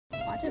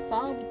Watch it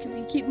fall because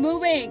we keep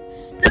moving.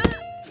 Stop!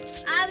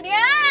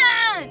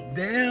 Adrian!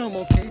 Damn,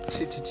 okay,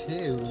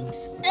 chill.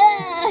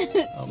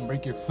 I'll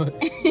break your foot.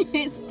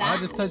 Stop. I'll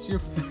just touch your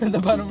foot, the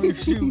bottom of your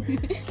shoe.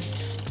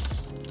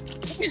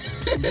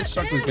 This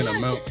chocolate's gonna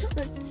melt.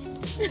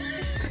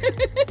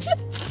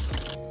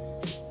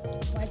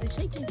 Why is it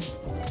shaking?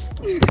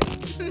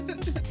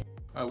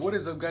 Alright, what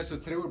is up, guys? So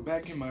today we're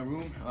back in my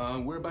room.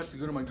 We're about to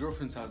go to my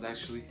girlfriend's house,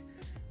 actually.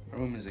 My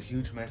room is a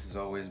huge mess as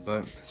always,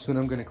 but soon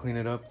I'm gonna clean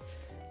it up.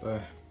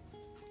 But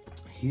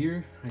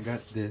here I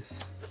got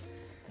this.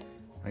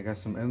 I got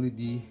some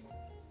LED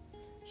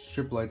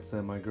strip lights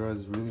that my girl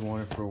has really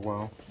wanted for a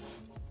while.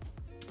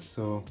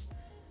 So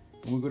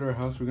when we go to her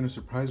house, we're gonna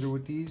surprise her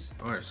with these.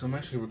 Alright, so I'm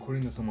actually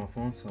recording this on my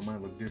phone, so it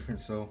might look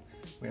different. So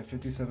we have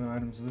 57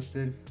 items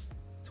listed,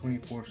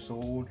 24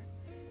 sold.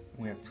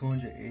 We have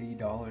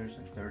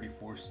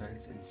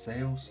 $280.34 in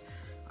sales.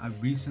 I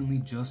recently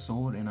just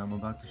sold and I'm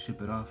about to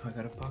ship it off. I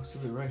got a box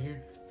of it right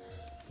here.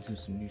 This is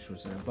some new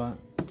shorts that I bought.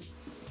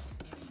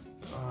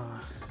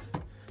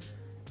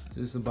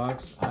 This is a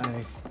box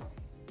I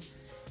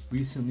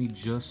recently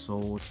just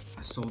sold.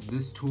 I sold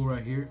this tool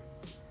right here,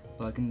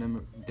 Black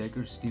 &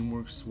 Decker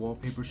Steamworks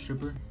wallpaper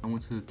stripper. I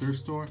went to the thrift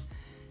store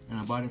and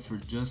I bought it for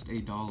just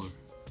 $1,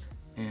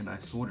 and I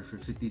sold it for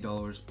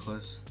 $50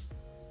 plus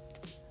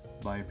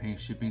by paying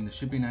shipping. The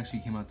shipping actually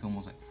came out to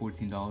almost like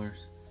 $14.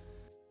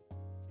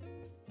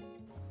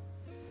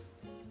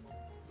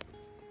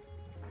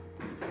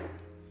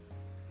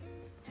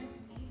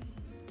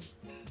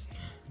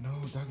 No,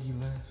 doggy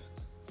left.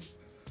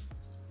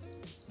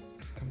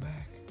 Come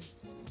back.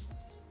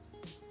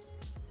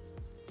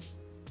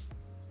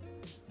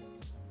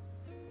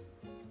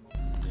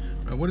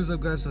 Alright, what is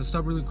up, guys? So I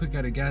stopped really quick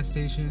at a gas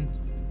station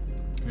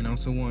and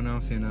also went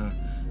off and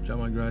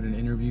dropped my girl at an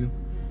interview.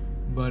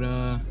 But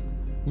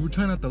we were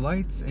trying out the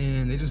lights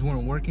and they just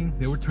weren't working.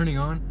 They were turning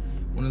on.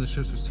 One of the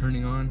strips was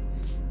turning on,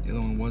 the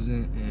other one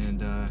wasn't,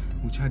 and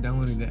we tried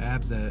downloading the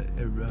app that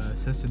it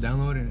says to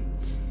download and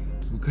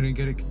we couldn't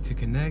get it to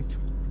connect.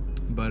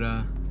 But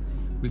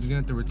we're gonna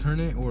have to return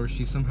it, or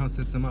she somehow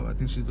sets them up. I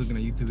think she's looking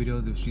at YouTube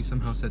videos. If she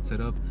somehow sets it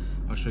up,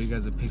 I'll show you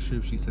guys a picture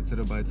if she sets it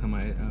up by the time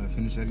I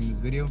finish editing this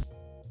video.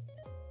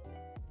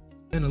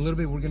 In a little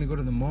bit, we're gonna go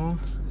to the mall.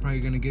 Probably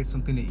gonna get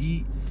something to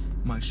eat.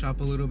 Might shop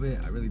a little bit.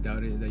 I really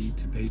doubt it. That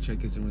YouTube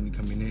paycheck isn't really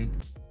coming in.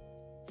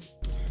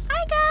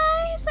 Hi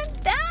guys, I'm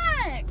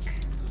back.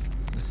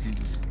 Let's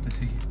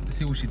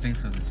see what she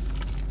thinks of this.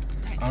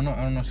 Right. I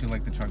don't know if she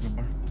liked the chocolate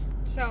bar.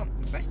 So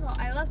first of all,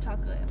 I love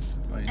chocolate,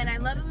 and I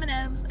love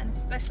M&Ms, and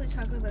especially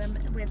chocolate with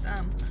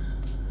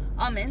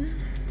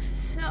almonds.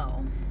 So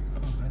Oh,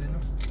 I didn't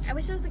know. I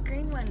wish it was the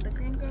green one. The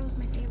green girl is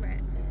my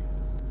favorite.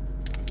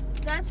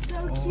 That's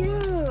so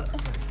cute.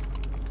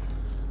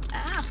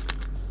 Ah,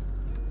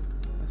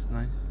 That's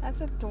nice.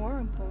 that's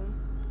adorable.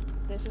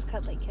 This is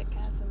cut like Kit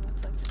Kats, and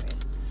that's like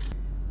squares.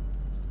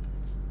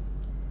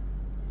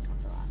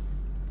 That's a lot.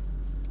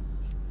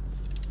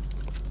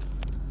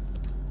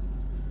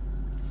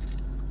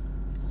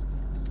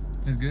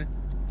 It's good.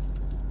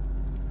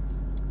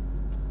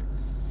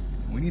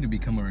 We need to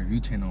become a review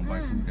channel and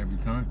buy food every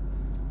time.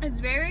 It's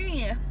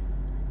chewy.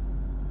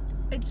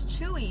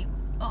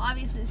 Well,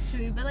 obviously it's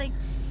chewy, but like.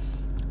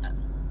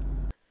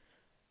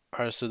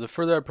 Alright, so the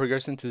further I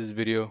progress into this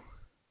video,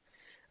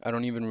 I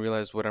don't even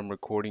realize what I'm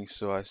recording,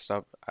 so I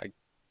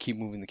keep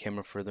moving the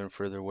camera further and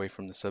further away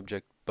from the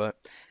subject. But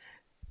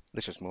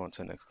let's just move on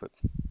to the next clip.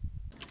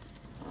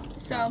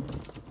 So,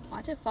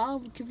 watch it fall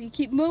because we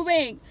keep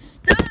moving.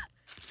 Stop!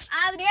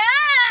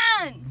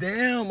 Adrian!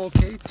 Damn,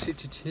 okay,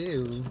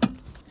 chill.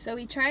 So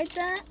we tried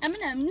the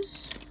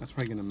M&Ms. That's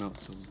probably gonna melt,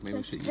 so maybe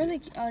we should eat Really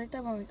it. cute.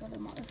 Ahorita when we go to the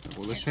mall.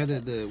 Well, let's try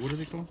the what are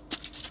they called?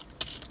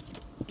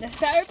 The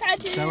Sour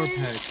Patches. Sour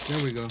Patch.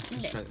 There we go. Let's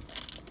Okay. try it.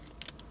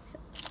 So,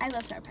 I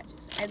love Sour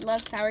Patches. I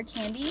love sour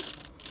candy.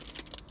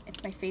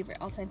 It's my favorite,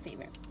 all-time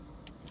favorite.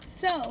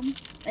 So,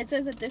 it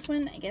says that this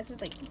one, I guess,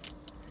 is like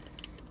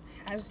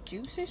has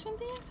juice or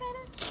something inside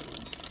it.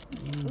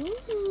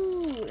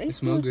 Ooh, they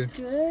smell good.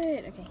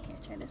 Good. Okay, here,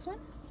 try this one.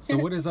 So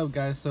what is up,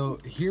 guys? So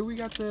here we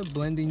got the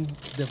blending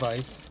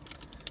device.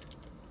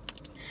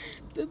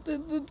 Boop,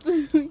 boop, boop,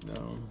 boop.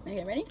 No.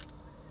 Okay, ready?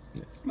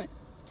 Yes. 1,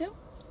 2.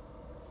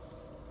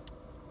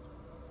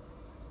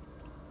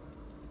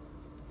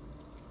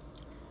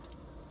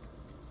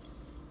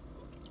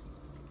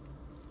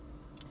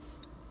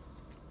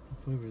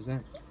 What flavor is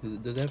that?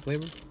 Does that have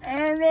flavor? I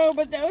don't know,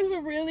 but that was a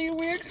really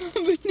weird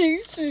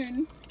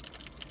combination.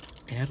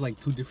 It had like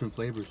 2 different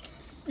flavors.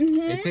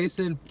 It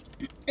tasted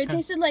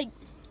like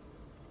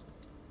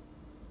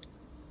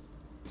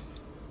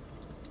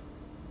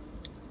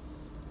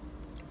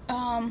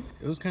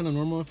it was kind of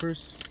normal at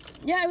first,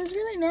 yeah, it was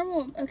really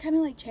normal, kind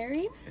of like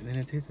cherry, and then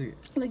it tasted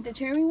like the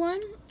cherry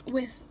one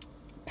with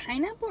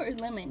pineapple or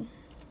lemon.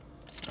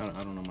 I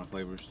don't know my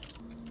flavors.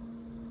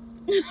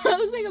 That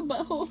looks like a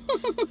butthole.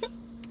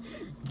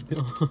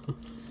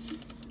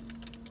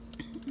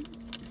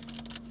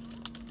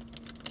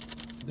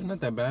 They're not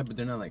that bad, but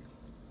they're not like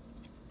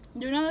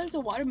They're not like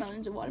the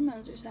watermelons. The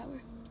watermelons are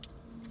sour.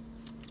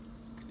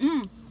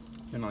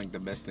 They're And like the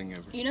best thing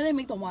ever. You know they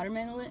make the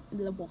watermelon,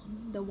 the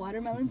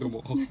watermelons, The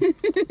wall.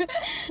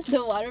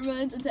 the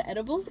watermelons into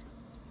edibles.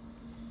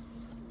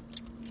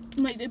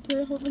 Like they put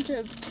a whole bunch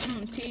of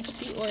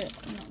THC oil,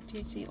 not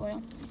THC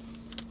oil,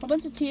 a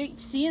bunch of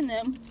THC in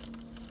them.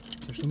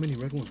 There's so many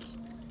red ones.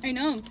 I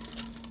know.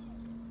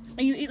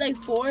 And you eat like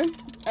 4, and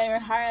you're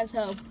high as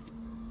hell.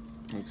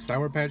 Like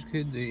Sour Patch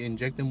Kids, they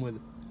inject them with.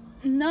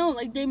 No,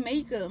 like they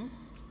make them.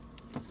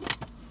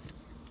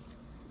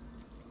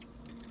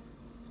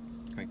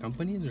 Like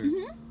companies or?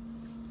 You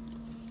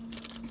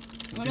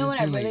know what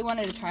I really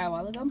wanted to try a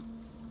while ago?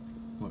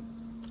 What?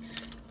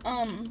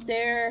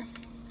 They're,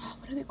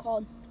 what are they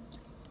called?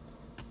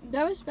 They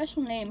have a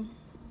special name.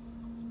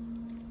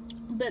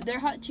 But they're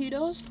hot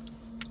Cheetos.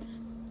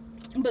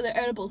 But they're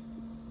edible.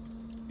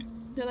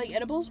 They're like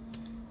edibles.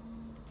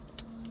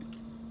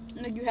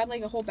 Like you have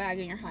like a whole bag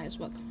and you're high as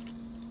fuck.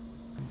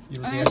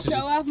 You I'm gonna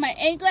show off my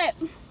anklet.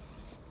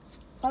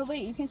 Oh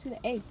wait, you can't see the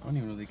A. I don't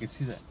even know they can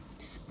see that.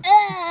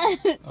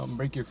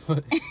 Break your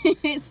foot.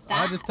 Stop.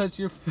 I just touched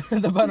your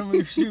foot, the bottom of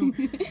your shoe.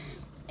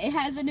 It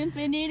has an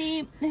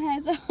infinity. It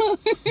has a.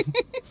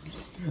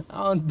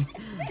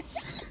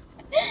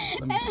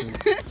 Let me see.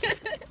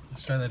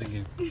 Let's try that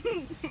again.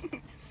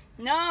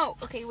 No.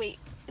 Okay, wait.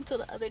 Until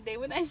the other day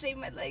when I shaved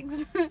my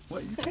legs.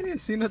 What? You can't even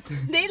see nothing.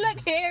 They look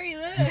hairy.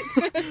 Look.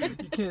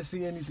 You can't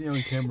see anything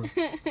on camera.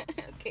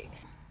 Okay.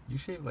 You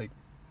shave like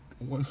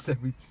once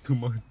every 2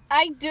 months.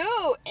 I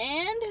do,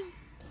 and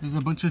There's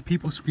a bunch of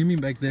people screaming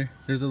back there.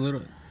 There's a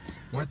little.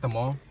 We're at the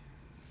mall,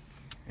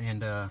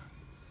 and got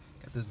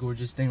this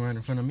gorgeous thing right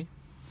in front of me.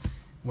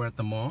 We're at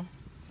the mall,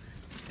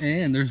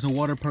 and there's a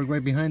water park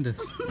right behind us.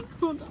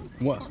 hold on.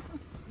 What?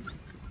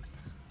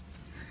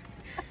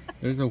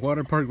 There's a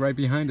water park right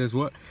behind us.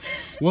 What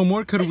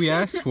more could we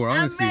ask for,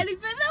 honestly? I'm ready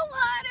for the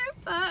water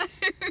park.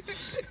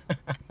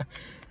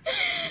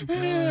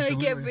 I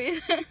can't breathe.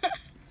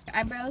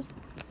 Eyebrows.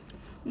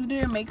 You do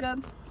your makeup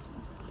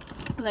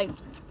like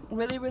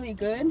really, really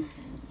good.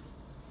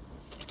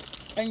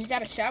 And you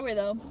gotta shower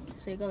though.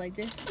 So you go like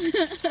this.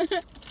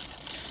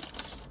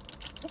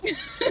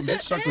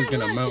 This chocolate's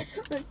gonna melt.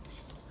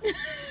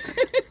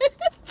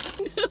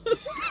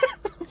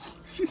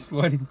 She's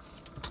sweating.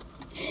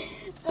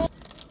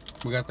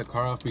 We got the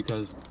car off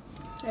because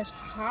it's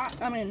hot.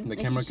 I mean, the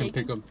camera can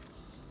pick up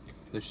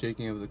the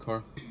shaking of the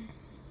car.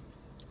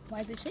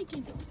 Why is it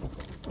shaking?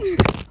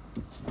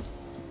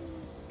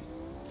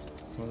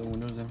 Roll the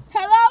windows down.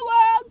 Hello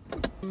world!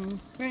 We're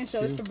gonna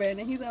show this to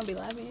Brandon. He's gonna be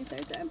laughing the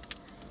entire time.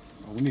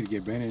 Oh, we need to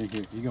get Brandon in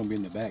here. He's gonna be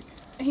in the back.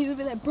 And he's gonna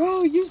be like,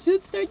 bro, you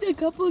should start the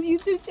couples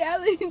YouTube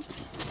challenge.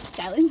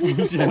 Challenge?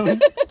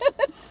 Challenge?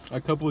 A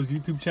couple's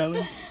YouTube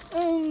challenge?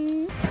 What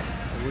do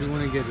you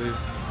want to get, babe?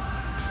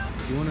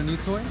 You want a new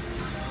toy?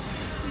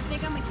 You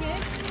think I'm a kid?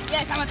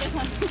 Yes, I want this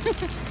one.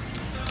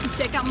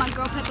 Check out my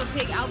Girl Peppa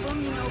Pig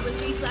album, you know,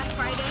 released last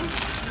Friday.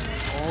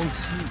 Oh,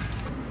 shoot.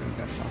 We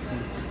got soft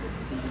ones.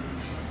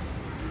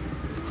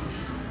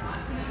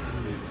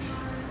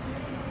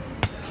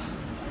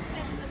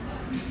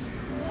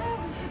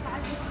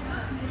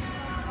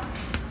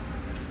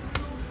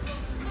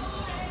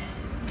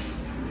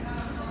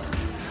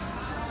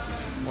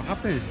 What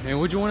happened? Hey,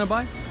 what'd you want to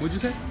buy? What'd you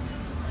say? I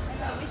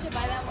thought we should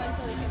buy that one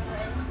so we can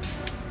play.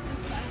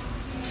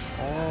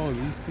 Oh,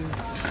 these things.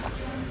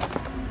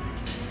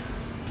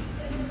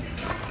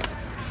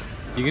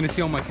 You're gonna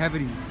see all my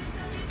cavities.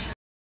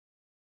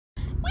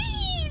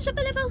 Oui, je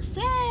peux le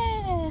français.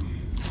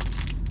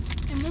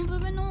 Et mon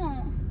bébé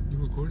non. You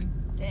recording?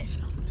 Yes.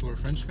 To our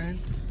French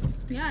fans?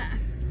 Yeah.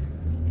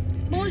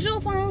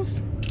 Bonjour,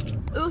 France.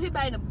 Ooh, he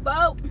buying a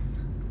boat.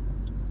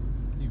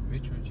 You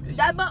rich, rich. Hey,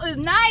 That boat is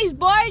nice,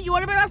 boy. You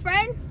want to be my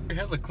friend?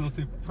 your head look close.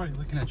 They're probably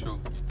looking at your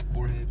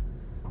forehead.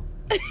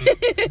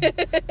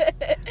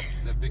 That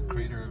big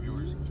crater of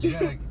yours. You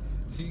gotta,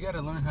 see, you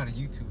gotta learn how to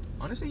YouTube.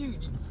 Honestly,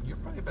 you're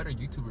probably a better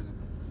YouTuber than me.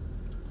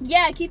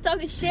 Yeah, keep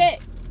talking shit.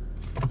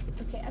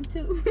 Okay, I'm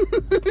too.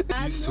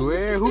 I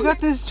swear, who got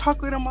this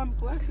chocolate on my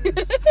glasses?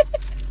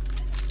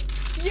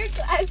 Your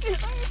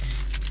glasses are...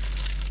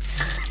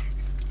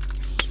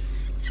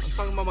 I'm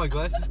talking about my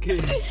glasses,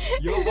 kid.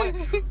 Yo,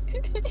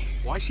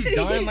 why she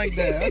dying like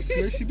that? I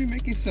swear she be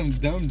making some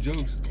dumb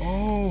jokes.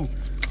 Oh,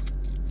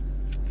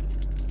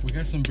 we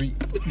got some breed.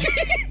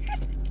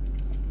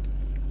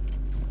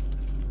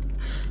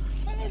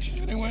 I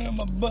should have went on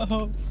my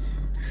butt.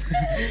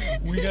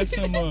 We got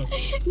some.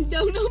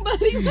 Don't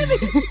nobody.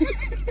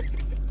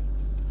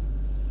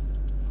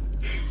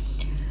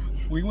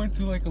 We went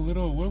to like a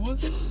little. What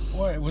was it?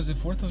 What was it?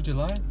 4th of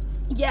July?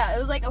 Yeah, it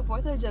was like a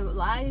 4th of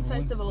July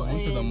festival. We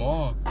went to the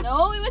mall.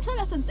 No, we went to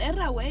La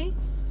Santerra, way.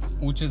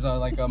 Which is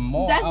like a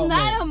mall. That's outlet.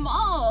 not a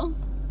mall.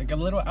 Like a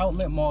little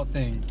outlet mall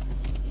thing.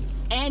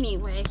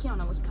 Anyway, I don't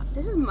know what's called.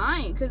 This is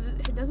mine because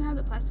it doesn't have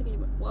the plastic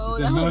anymore. Whoa, Is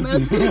that it whole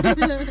melted?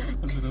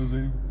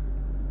 melted.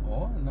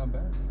 Oh, not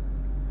bad.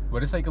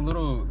 But it's like a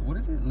little, what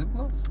is it? Lip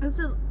gloss? It's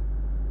a.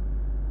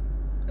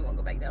 It won't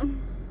go back down.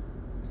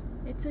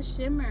 It's a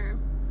shimmer.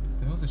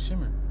 The hell's a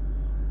shimmer?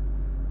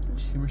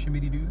 Shimmer, shimmy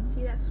doo.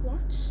 See that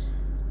swatch?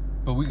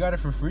 But we got it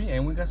for free,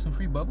 and we got some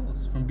free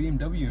bubbles from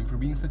BMW. And for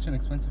being such an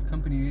expensive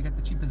company, they got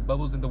the cheapest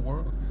bubbles in the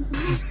world.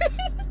 It's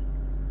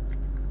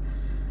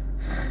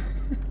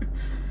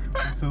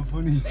so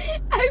funny.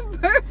 I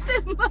burped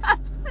and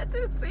laughed at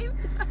the same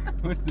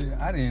time.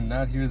 I did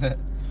not hear that.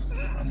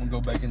 I'm gonna go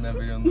back in that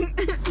video. And look.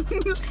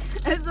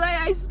 That's why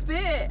I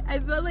spit. I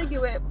felt like it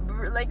went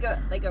like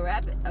a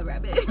rabbit. A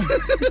rabbit.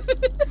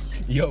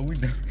 Yo, we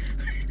done.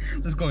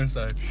 Let's go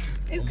inside.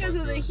 It's because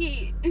of the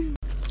heat.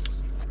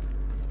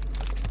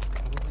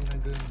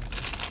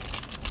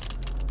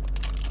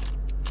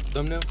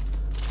 Thumbnail?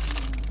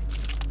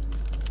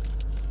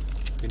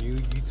 Can you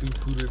YouTube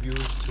food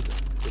reviewers to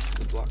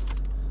the block?